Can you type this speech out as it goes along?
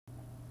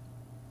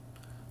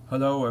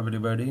Hello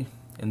everybody.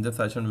 In this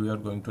session we are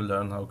going to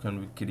learn how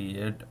can we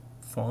create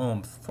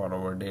forms for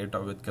our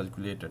data with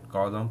calculated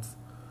columns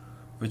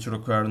which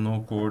require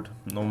no code,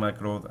 no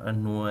macros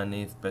and no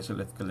any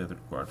special skill is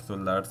required. So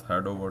let's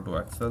head over to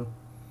Excel.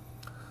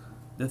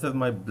 This is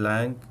my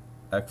blank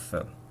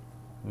Excel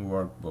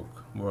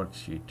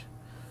worksheet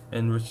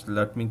in which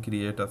let me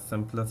create a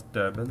simplest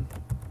table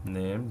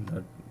name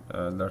that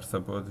let's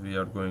suppose we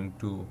are going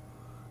to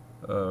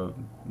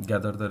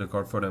gather the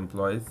record for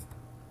employees,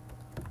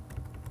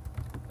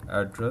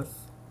 address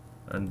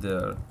and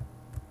their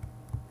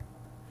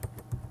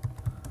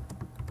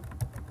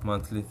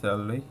monthly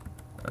salary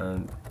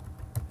and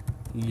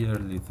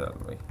yearly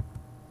salary.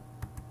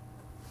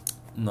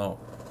 Now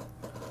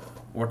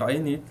what I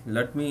need,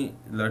 let me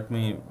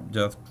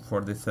just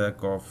for the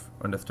sake of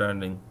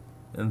understanding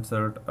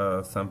insert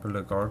a sample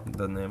record.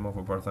 The name of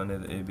a person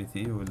is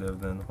ABC who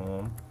lives in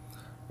home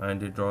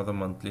and he draws a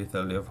monthly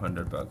salary of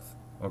 $100.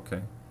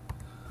 Okay,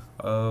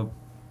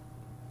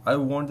 I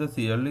want this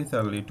yearly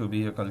salary to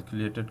be a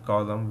calculated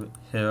column.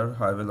 Here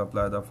I will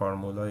apply the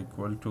formula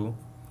equal to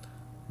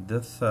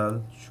this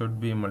cell should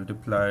be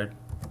multiplied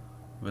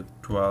with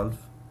 12.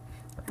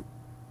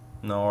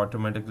 Now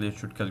automatically it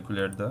should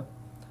calculate the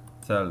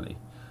salary.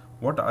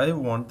 What I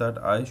want that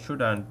I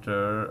should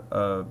enter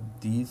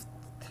these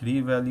three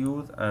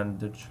values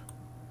and it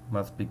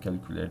must be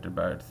calculated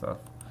by itself.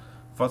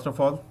 First of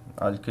all,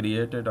 I'll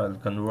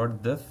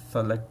convert this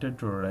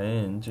selected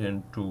range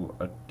into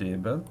a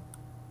table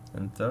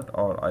insert,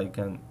 or I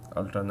can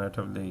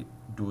alternatively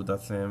do the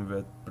same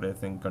with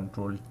pressing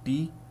Ctrl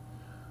T.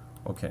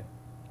 Okay,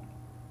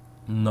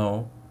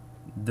 now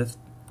this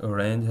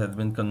range has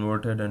been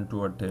converted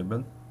into a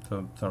table,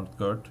 so sounds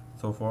good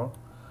so far.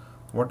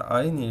 What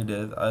I need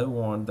is I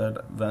want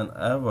that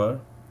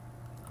whenever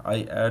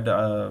I add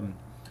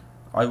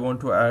I want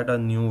to add a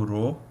new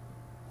row,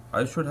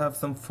 I should have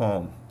some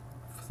form,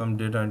 some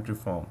data entry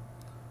form.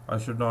 I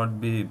should not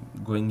be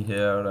going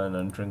here and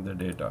entering the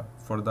data.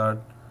 For that,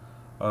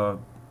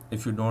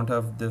 if you don't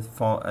have this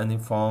any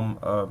form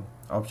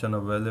option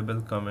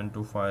available, come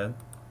into file,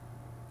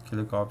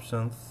 click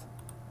options,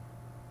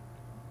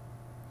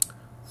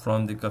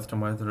 from the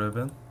customize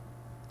ribbon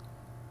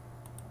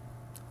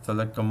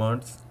select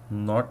commands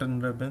not in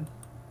ribbon.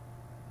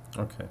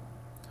 Okay,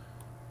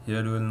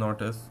 here you will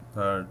notice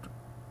that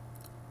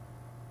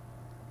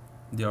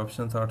the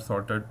options are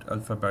sorted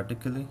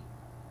alphabetically.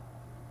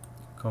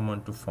 Come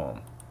on to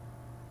form.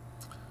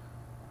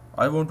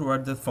 I want to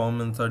add this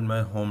form inside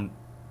my home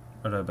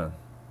ribbon.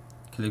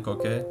 Click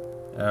OK,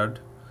 add.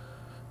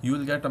 You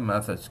will get a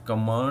message,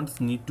 commands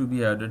need to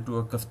be added to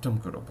a custom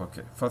group.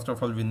 Okay, first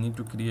of all we need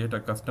to create a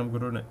custom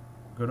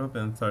group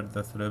inside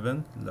this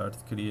ribbon.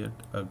 Let's create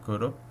a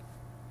group.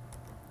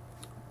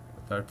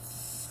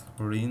 Let's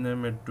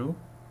rename it to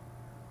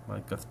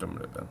my custom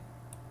ribbon,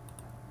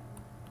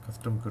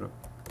 custom group.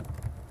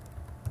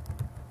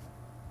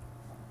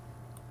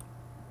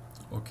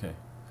 Okay,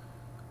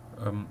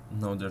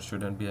 now there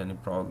shouldn't be any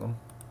problem.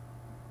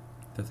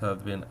 This has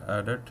been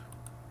added.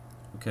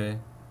 Okay,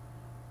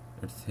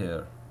 it's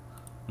here.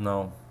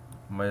 Now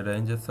my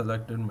range is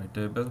selected, my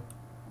table.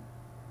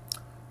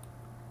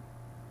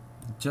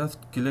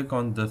 Just click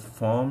on this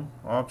form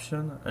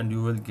option and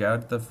you will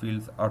get the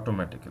fields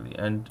automatically,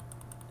 and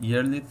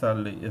yearly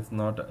salary is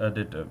not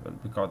editable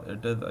because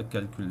it is a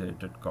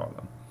calculated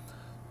column.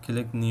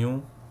 Click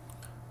new.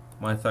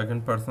 My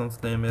second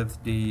person's name is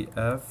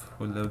DF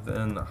who lives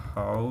in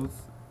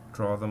house,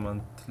 draws a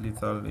monthly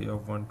salary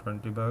of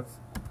 $120.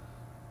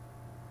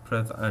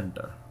 Press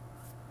enter.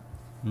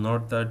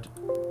 Note that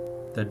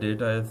the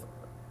data is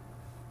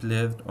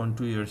placed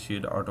onto your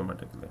sheet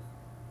automatically.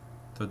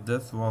 So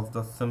this was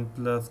the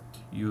simplest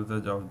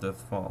usage of this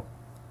form.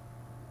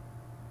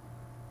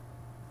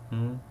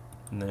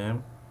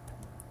 Name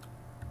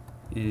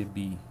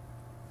AB.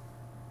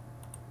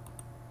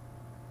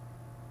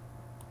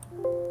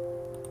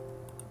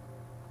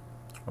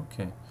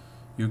 Okay,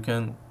 you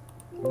can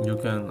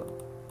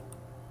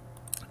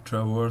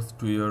traverse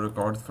to your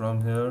records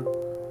from here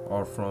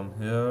or from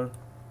here.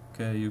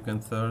 Okay, you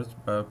can search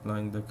by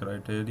applying the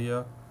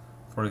criteria.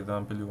 For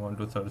example, you want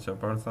to search a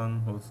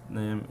person whose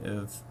name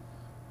is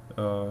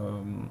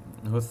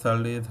whose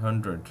salary is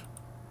 100,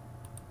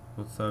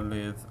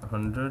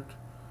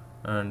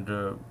 and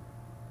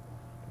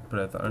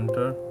press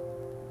enter.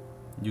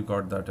 You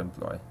got that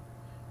employee.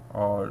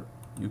 Or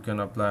you can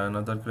apply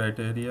another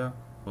criteria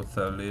whose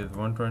salary is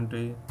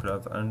 120,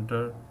 press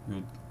enter,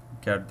 you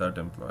get that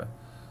employee.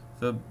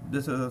 So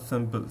this is a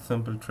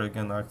simple trick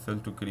in Excel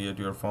to create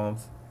your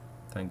forms.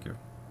 Thank you.